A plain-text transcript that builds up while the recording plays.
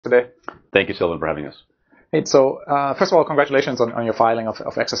today. Thank you, Sylvan, for having us. Hey, so first of all, congratulations on your filing of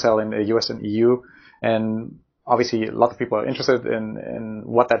XSL in the US and EU. And obviously, a lot of people are interested in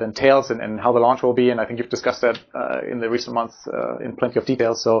what that entails and how the launch will be. And I think you've discussed that in the recent months in plenty of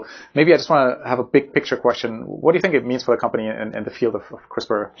detail. So maybe I just want to have a big picture question. What do you think it means for the company and the field of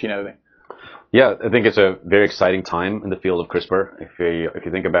CRISPR gene editing? Yeah, I think it's a very exciting time in the field of CRISPR. If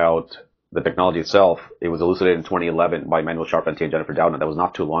you think about the technology itself, it was elucidated in 2011 by Manuel Charpentier and Jennifer Doudna. That was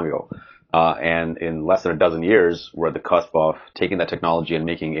not too long ago. And in less than a dozen years, we're at the cusp of taking that technology and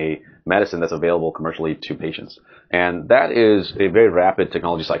making a medicine that's available commercially to patients. And that is a very rapid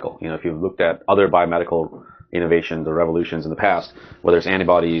technology cycle. If you've looked at other biomedical innovations or revolutions in the past, whether it's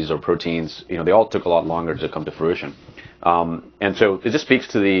antibodies or proteins, they all took a lot longer to come to fruition. And so it just speaks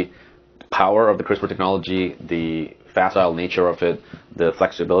to the power of the CRISPR technology, the facile nature of it, the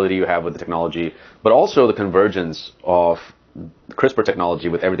flexibility you have with the technology, but also the convergence of CRISPR technology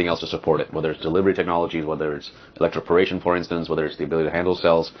with everything else to support it, whether it's delivery technologies, whether it's electroporation, for instance, whether it's the ability to handle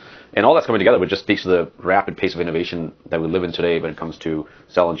cells. And all that's coming together, which just speaks to the rapid pace of innovation that we live in today when it comes to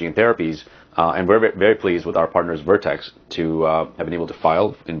cell and gene therapies. And we're very pleased with our partners, Vertex, to have been able to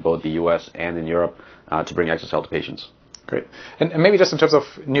file in both the US and in Europe to bring XSL to patients. Great. And maybe just in terms of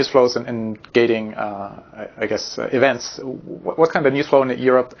news flows and gating, I guess, events, what's kind of the news flow in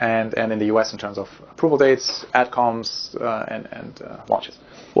Europe and in the US in terms of approval dates, adcoms, and launches?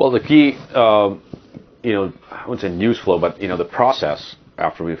 Well, the key, I wouldn't say news flow, but, the process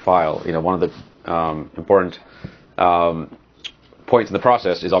after we file, one of the important points in the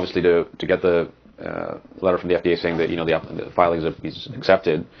process is obviously to get the letter from the FDA saying that, the filing is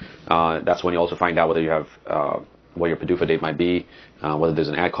accepted. That's when you also find out whether you have what your PDUFA date might be, whether there's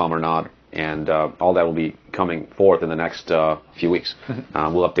an AdCom or not, and all that will be coming forth in the next few weeks.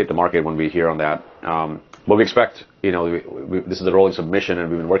 We'll update the market when we hear on that. But we expect, this is a rolling submission, and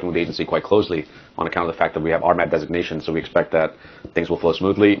we've been working with the agency quite closely on account of the fact that we have RMAT designation, so we expect that things will flow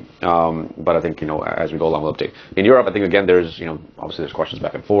smoothly. But I think, as we go along, we'll update. In Europe, I think, again, there's, obviously there's questions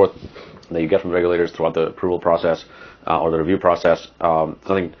back and forth that you get from regulators throughout the approval process or the review process.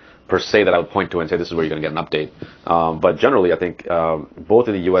 Nothing per se that I would point to and say this is where you're going to get an update. But generally, I think both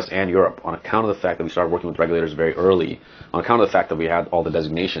in the US and Europe, on account of the fact that we started working with regulators very early, on account of the fact that we had all the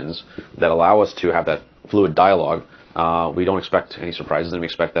designations that allow us to have that fluid dialogue, we don't expect any surprises, and we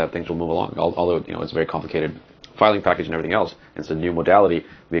expect that things will move along. Although, it's a very complicated filing package and everything else, it's a new modality,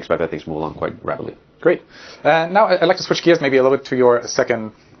 we expect that things move along quite rapidly. Great. Now I'd like to switch gears maybe a little bit to your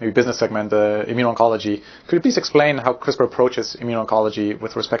second business segment, immuno-oncology. Could you please explain how CRISPR approaches immuno-oncology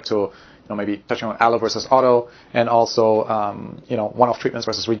with respect to, maybe touching on allo versus auto, and also, one-off treatments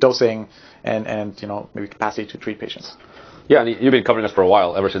versus redosing, and maybe capacity to treat patients? Yeah, and you've been covering us for a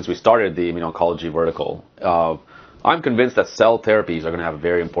while, ever since we started the immuno-oncology vertical. I'm convinced that cell therapies are going to have a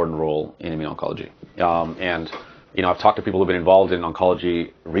very important role in immuno-oncology. And I've talked to people who've been involved in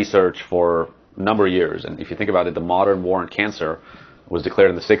oncology research for a number of years. And if you think about it, the modern war on cancer was declared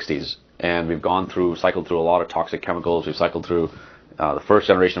in the 60s. And we've cycled through a lot of toxic chemicals. We've cycled through the first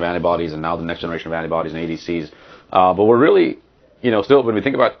generation of antibodies and now the next generation of antibodies and ADCs. But we're really, still, when we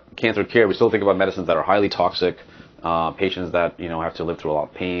think about cancer care, we still think about medicines that are highly toxic, patients that, have to live through a lot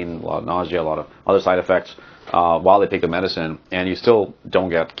of pain, a lot of nausea, a lot of other side effects while they take the medicine, and you still don't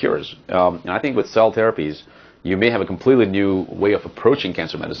get cures. And I think with cell therapies, you may have a completely new way of approaching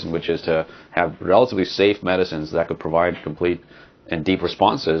cancer medicine, which is to have relatively safe medicines that could provide complete and deep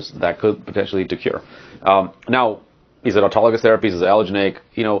responses that could potentially lead to cure. Now, is it autologous therapies? Is it allogeneic?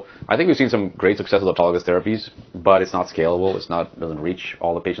 I think we've seen some great success with autologous therapies, but it's not scalable. Doesn't reach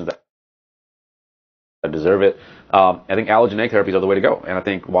all the patients that deserve it. I think allogeneic therapies are the way to go. And I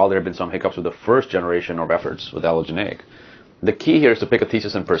think while there have been some hiccups with the first generation of efforts with allogeneic, the key here is to pick a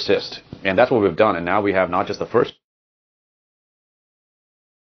thesis and persist. And that's what we've done. And now we have not just the first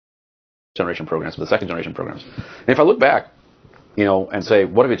generation programs, but the second generation programs. And if I look back, and say,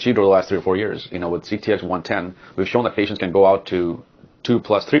 what have we achieved over the last 3 or 4 years? With CTX110, we've shown that patients can go out to 2+,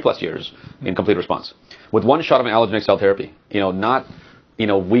 3+ years in complete response with one shot of an allogeneic cell therapy. Not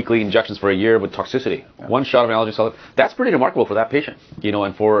weekly injections for a year with toxicity. Yeah. One shot of an allogeneic cell. That's pretty remarkable for that patient.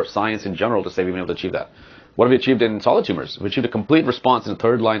 And for science in general to say we've been able to achieve that. What have we achieved in solid tumors? We achieved a complete response in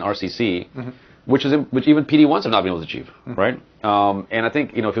third-line RCC, which even PD-1s have not been able to achieve, right? And I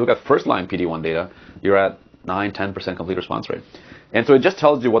think, if you look at first-line PD-1 data, you're at 9-10% complete response rate. And so it just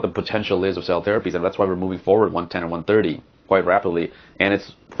tells you what the potential is of cell therapies, and that's why we're moving forward 110 and 130 quite rapidly. And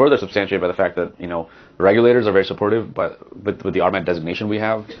it's further substantiated by the fact that, regulators are very supportive, but with the RMAT designation we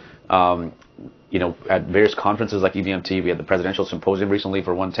have, at various conferences like EBMT, we had the presidential symposium recently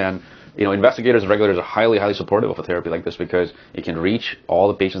for 110. Investigators and regulators are highly, highly supportive of a therapy like this because it can reach all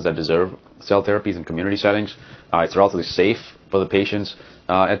the patients that deserve cell therapies in community settings. It's relatively safe for the patients.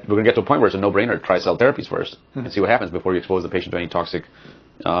 And we're going to get to a point where it's a no-brainer to try cell therapies first and see what happens before you expose the patient to any toxic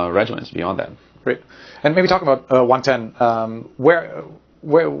regimens beyond that. Great. And maybe talking about 110,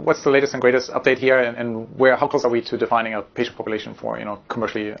 what's the latest and greatest update here, and how close are we to defining a patient population for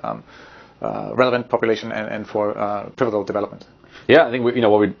commercially relevant population and for pivotal development? Yeah, I think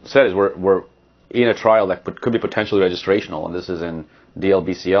what we said is we're in a trial that could be potentially registrational, and this is in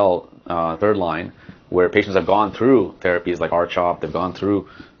DLBCL third line, where patients have gone through therapies like R-CHOP, they've gone through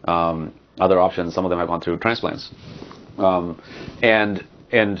other options, some of them have gone through transplants,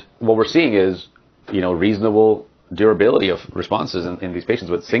 and what we're seeing is reasonable durability of responses in these patients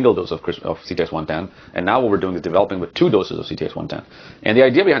with single dose of CTX110, and now what we're doing is developing with 2 doses of CTX110. And the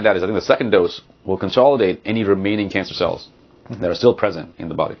idea behind that is I think the second dose will consolidate any remaining cancer cells that are still present in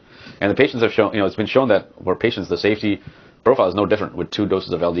the body. And the patients have shown, it's been shown that for patients the safety profile is no different with 2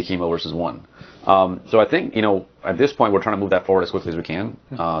 doses of LD chemo versus 1. So I think, at this point we're trying to move that forward as quickly as we can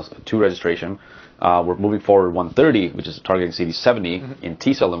to registration. We're moving forward 130, which is targeting CD70 in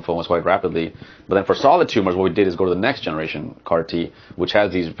T-cell lymphomas quite rapidly. But then for solid tumors, what we did is go to the next generation CAR-T, which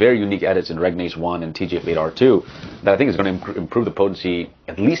has these very unique edits in Regnase-1 and TGF-beta-R2 that I think is going to improve the potency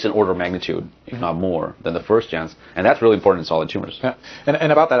at least an order of magnitude, if not more, than the first gens. And that's really important in solid tumors. Yeah.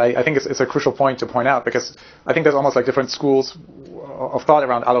 And about that, I think it's a crucial point to point out, because I think there's almost like different schools of thought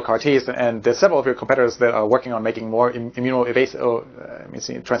around allo CAR-Ts, and there's several of your competitors that are working on making more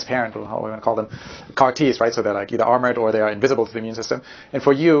immunoevasive, transparent, or how we want to call them, CAR-Ts, right? So they're like either armored or they are invisible to the immune system. And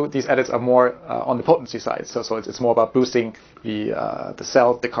for you, these edits are more on the potency side. So it's more about boosting the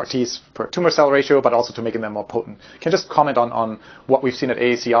CAR-Ts per tumor cell ratio, but also to making them more potent. Can you just comment on what we've seen at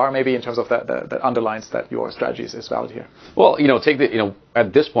AACR, maybe, in terms of that underlines that your strategy is valid here? Well,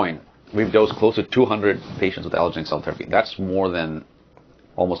 at this point, we've dosed close to 200 patients with allogeneic cell therapy. That's more than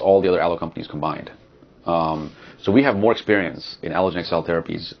almost all the other allo companies combined. So we have more experience in allogeneic cell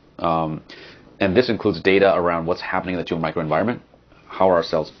therapies, and this includes data around what's happening in the tumor microenvironment, how are our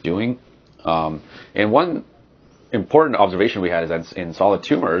cells doing. And one important observation we had is that in solid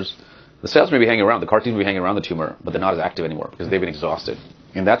tumors, the cells may be hanging around, the CAR-Ts may be hanging around the tumor, but they're not as active anymore because they've been exhausted.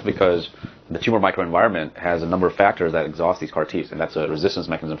 And that's because the tumor microenvironment has a number of factors that exhaust these CAR-Ts, and that's a resistance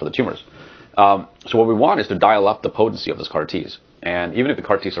mechanism for the tumors. So what we want is to dial up the potency of those CAR-Ts. And even if the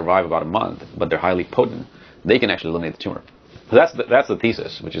CAR-Ts survive about a month, but they're highly potent, they can actually eliminate the tumor. So that's the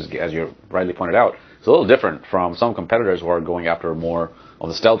thesis, which is, as you rightly pointed out, it's a little different from some competitors who are going after more of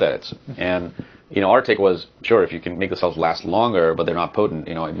the stealth edits. And our take was, sure, if you can make the cells last longer, but they're not potent,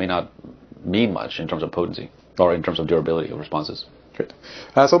 it may not mean much in terms of potency or in terms of durability of responses. Great.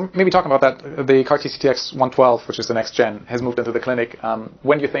 So maybe talking about that, the CAR-T CTX112, which is the next gen, has moved into the clinic.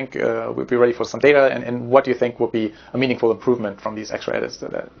 When do you think we'll be ready for some data, and what do you think will be a meaningful improvement from these extra edits?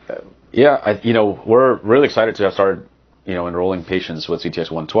 Yeah, we're really excited to have started, enrolling patients with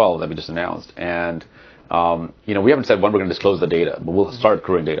CTX112 that we just announced. And, we haven't said when we're going to disclose the data, but we'll start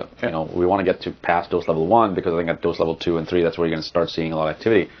accruing data. Yeah. We want to get to past dose level 1, because I think at dose level 2 and 3, that's where you're going to start seeing a lot of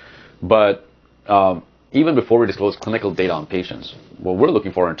activity. But even before we disclose clinical data on patients, what we're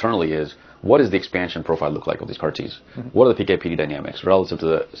looking for internally is, what does the expansion profile look like of these CAR-Ts? What are the PK/PD dynamics relative to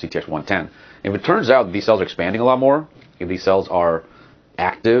the CTX110? If it turns out these cells are expanding a lot more, if these cells are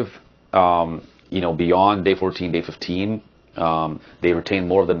active, beyond day 14, day 15, they retain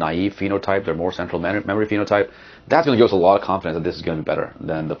more of the naive phenotype, they're more central memory phenotype, that's going to give us a lot of confidence that this is going to be better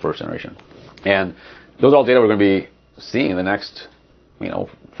than the first generation. And those are all data we're going to be seeing in the next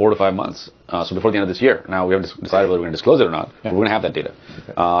 4 to 5 months. So before the end of this year. Now, we haven't decided whether we're going to disclose it or not, but we're going to have that data.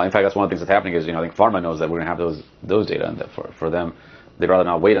 Okay. In fact, that's one of the things that's happening is, I think pharma knows that we're going to have those data, and that for them, they'd rather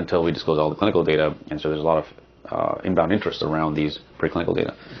not wait until we disclose all the clinical data, and so there's a lot of inbound interest around these preclinical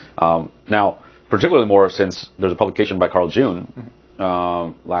data. Now, particularly more since there's a publication by Carl June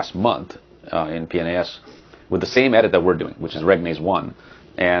last month in PNAS with the same edit that we're doing, which is Regnase-1,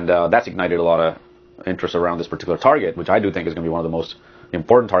 and that's ignited a lot of interest around this particular target, which I do think is going to be one of the most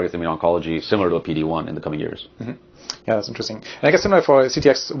important targets in immuno-oncology, similar to a PD-1 in the coming years. Yeah, that's interesting. And I guess similar for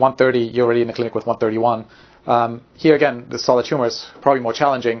CTX130, you're already in the clinic with 131. Here again, the solid tumors, probably more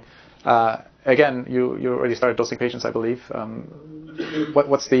challenging. Again, you already started dosing patients, I believe.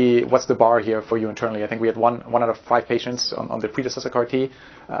 What's the bar here for you internally? I think we had one out of 5 patients on the predecessor CAR-T.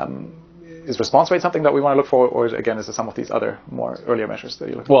 Is response rate something that we want to look for, or again, is it some of these other more earlier measures that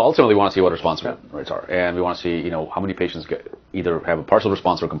you look for? Well, ultimately, we want to see what response rates are, and we want to see, how many patients either have a partial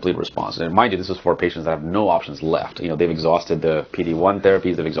response or a complete response. And mind you, this is for patients that have no options left. They've exhausted the PD-1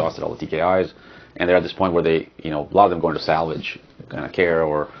 therapies, they've exhausted all the TKIs, and they're at this point where they, a lot of them go into salvage kind of care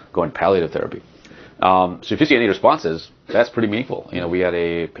or go into palliative therapy. So if you see any responses, that's pretty meaningful. We had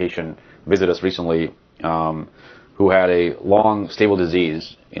a patient visit us recently who had a long stable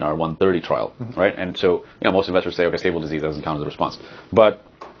disease in our 130 trial, right? And so, most investors say, okay, stable disease doesn't count as a response. But,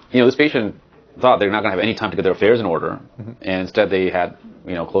 this patient thought they're not going to have any time to get their affairs in order, and instead they had,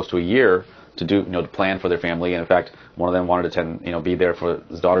 close to a year to do, to plan for their family. And in fact, one of them wanted to be there for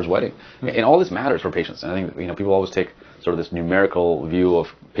his daughter's wedding. And all this matters for patients. And I think, people always take sort of this numerical view of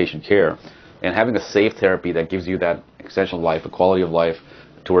patient care, and having a safe therapy that gives you that extension of life, a quality of life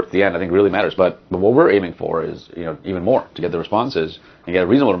towards the end, I think really matters. But what we're aiming for is, even more, to get the responses and get a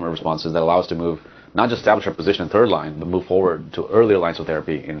reasonable number of responses that allow us to move, not just establish our position in third line, but move forward to earlier lines of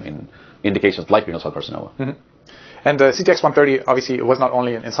therapy in indications like renal cell carcinoma. And CTX130, obviously, it was not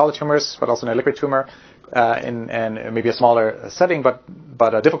only in solid tumors, but also in a liquid tumor, and maybe a smaller setting, but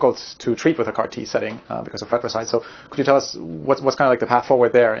difficult to treat with a CAR T setting because of fratricide. So could you tell us what's kind of like the path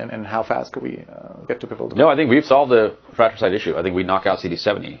forward there, and how fast could we get to pivotal? No, I think we've solved the fratricide issue. I think we knock out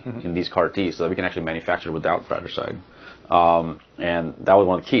CD70 in these CAR Ts so that we can actually manufacture without fratricide. And that was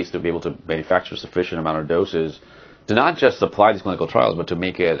one of the keys, to be able to manufacture sufficient amount of doses to not just supply these clinical trials, but to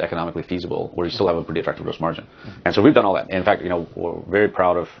make it economically feasible, where you still have a pretty attractive gross margin. And so we've done all that. In fact, we're very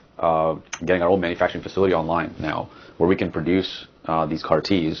proud of getting our own manufacturing facility online now, where we can produce these CAR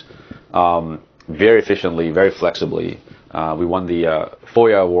Ts very efficiently, very flexibly. We won the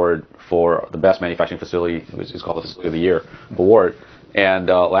FOIA award for the best manufacturing facility, which is called the Facility of the Year award. And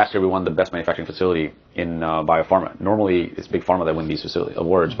last year we won the best manufacturing facility in biopharma. Normally it's big pharma that win these facility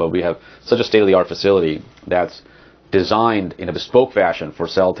awards, but we have such a state-of-the-art facility that's designed in a bespoke fashion for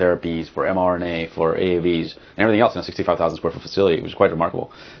cell therapies, for mRNA, for AAVs, and everything else in a 65,000 square foot facility, which is quite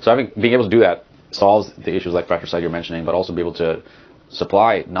remarkable. So I think being able to do that solves the issues like fratricide you're mentioning, but also be able to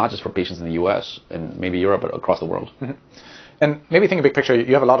supply not just for patients in the U.S. and maybe Europe, but across the world. And maybe thinking big picture,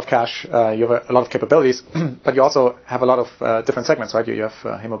 you have a lot of cash, you have a lot of capabilities, but you also have a lot of different segments, right? You have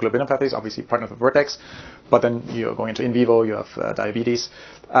hemoglobinopathies, obviously partnered with Vertex, but then you're going into in vivo, you have diabetes.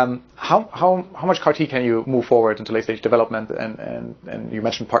 How much CAR T can you move forward into late stage development? And you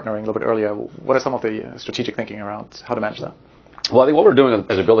mentioned partnering a little bit earlier. What are some of the strategic thinking around how to manage that? Well, I think what we're doing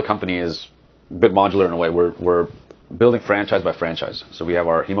as a build a company is a bit modular in a way. We're building franchise by franchise. So we have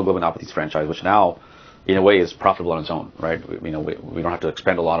our hemoglobinopathies franchise, which now, in a way, is profitable on its own, right? We don't have to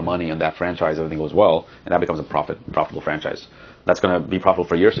expend a lot of money on that franchise. Everything goes well, and that becomes a profitable franchise. That's going to be profitable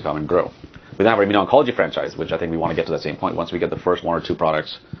for years to come and grow. We then have our immuno-oncology franchise, which I think we want to get to that same point. Once we get the first one or two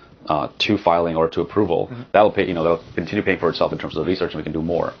products to filing or to approval, that'll pay. That'll continue paying for itself in terms of the research, and we can do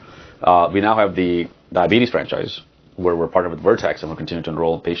more. We now have the diabetes franchise, where we're partnered with Vertex, and we're continuing to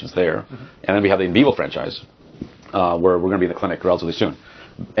enroll patients there. And then we have the in vivo franchise, where we're going to be in the clinic relatively soon.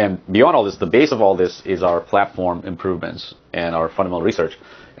 And beyond all this, the base of all this is our platform improvements and our fundamental research.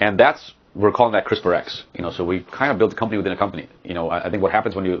 And we're calling that CRISPR-X. So we kind of built a company within a company. I think what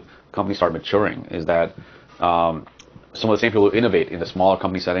happens when companies start maturing is that some of the same people who innovate in the smaller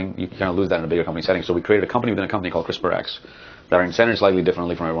company setting, you kind of lose that in a bigger company setting. So we created a company within a company called CRISPR-X that are incented slightly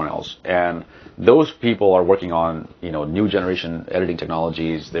differently from everyone else. And those people are working on, new generation editing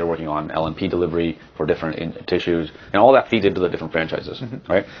technologies. They're working on LNP delivery for different tissues, and all that feeds into the different franchises,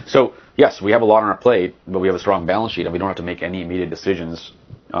 right? So yes, we have a lot on our plate, but we have a strong balance sheet, and we don't have to make any immediate decisions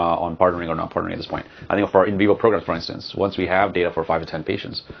on partnering or not partnering at this point. I think for our in vivo programs, for instance, once we have data for 5 to 10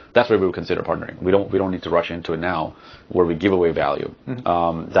 patients, that's where we would consider partnering. We don't need to rush into it now, where we give away value.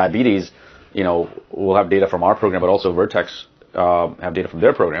 Diabetes, we'll have data from our program, but also Vertex have data from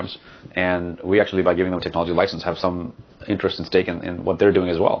their programs, and we actually, by giving them a technology license, have some interest and stake in what they're doing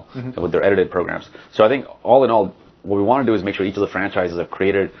as well with their edited programs. So I think all in all, what we want to do is make sure each of the franchises have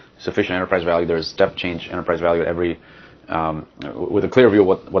created sufficient enterprise value. There's step change enterprise value at every, with a clear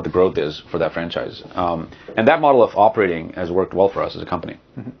view of what the growth is for that franchise. And that model of operating has worked well for us as a company.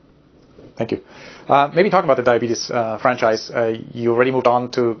 Thank you. Maybe talking about the diabetes franchise, you already moved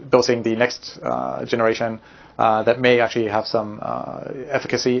on to dosing the next generation that may actually have some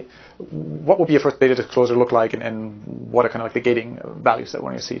efficacy. What would be your first data disclosure look like, and what are kind of like the gating values that we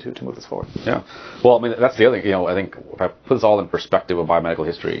want to see to move this forward? Yeah. Well, I mean, that's the other thing. I think if I put this all in perspective of biomedical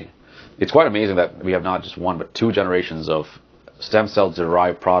history, it's quite amazing that we have not just one, but two generations of stem cell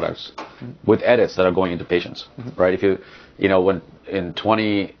derived products with edits that are going into patients, right? If when in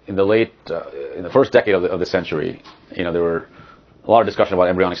the first decade of the century, there were a lot of discussion about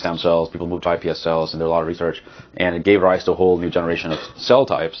embryonic stem cells. People moved to iPS cells, and there was a lot of research, and it gave rise to a whole new generation of cell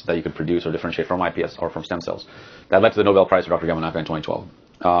types that you could produce or differentiate from iPS or from stem cells. That led to the Nobel Prize for Dr. Yamanaka in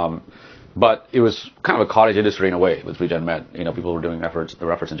 2012. But it was kind of a cottage industry in a way with Regen Med. People were doing efforts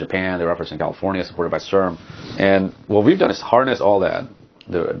in Japan, there were efforts in California supported by CERM. And what we've done is harness all that,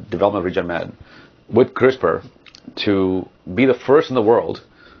 the development of Regen Med, with CRISPR to be the first in the world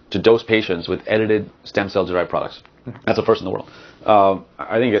to dose patients with edited stem cell derived products. That's the first in the world.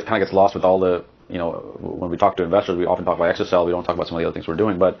 I think it kind of gets lost with all the, when we talk to investors, we often talk about exocell, we don't talk about some of the other things we're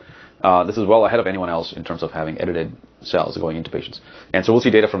doing, but this is well ahead of anyone else in terms of having edited cells going into patients. And so we'll see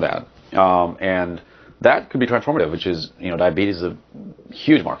data from that. And that could be transformative, which is, diabetes is a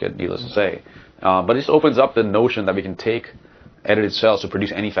huge market, needless to say. But it just opens up the notion that we can take edited cells to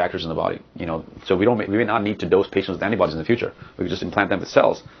produce any factors in the body. So we may not need to dose patients with antibodies in the future. We could just implant them with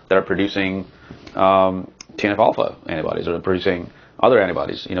cells that are producing TNF alpha antibodies or producing other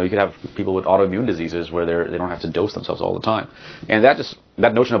antibodies. You could have people with autoimmune diseases where they don't have to dose themselves all the time. And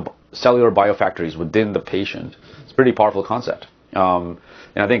that notion of cellular biofactories within the patient is a pretty powerful concept. And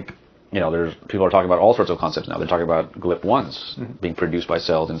I think, there's people are talking about all sorts of concepts now. They're talking about GLP-1s being produced by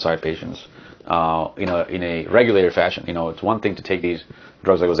cells inside patients in a regulated fashion. It's one thing to take these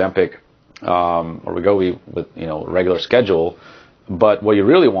drugs like Ozempic or Wegovy with regular schedule, but what you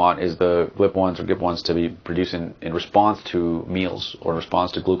really want is the GLP-1s or GIP-1s to be produced in response to meals or in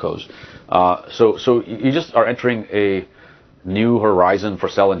response to glucose. So you just are entering a new horizon for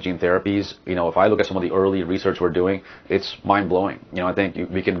cell and gene therapies. If I look at some of the early research we're doing, it's mind-blowing. I think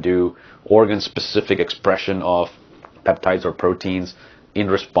we can do organ-specific expression of peptides or proteins in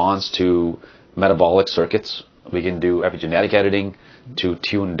response to metabolic circuits. We can do epigenetic editing to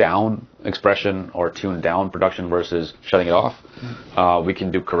tune down expression or tune down production versus shutting it off. We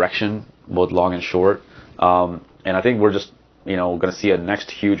can do correction, both long and short. And I think we're just, going to see a next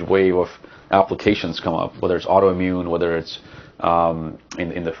huge wave of applications come up, whether it's autoimmune, whether it's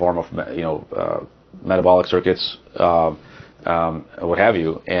in the form of, metabolic circuits, what have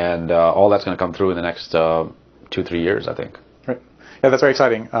you. And all that's going to come through in the next 2-3 years, I think. Right. Yeah, that's very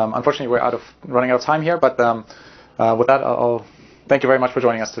exciting. Unfortunately, we're running out of time here, but with that, I'll thank you very much for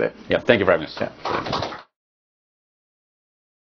joining us today. Yeah, thank you for having us. Yeah.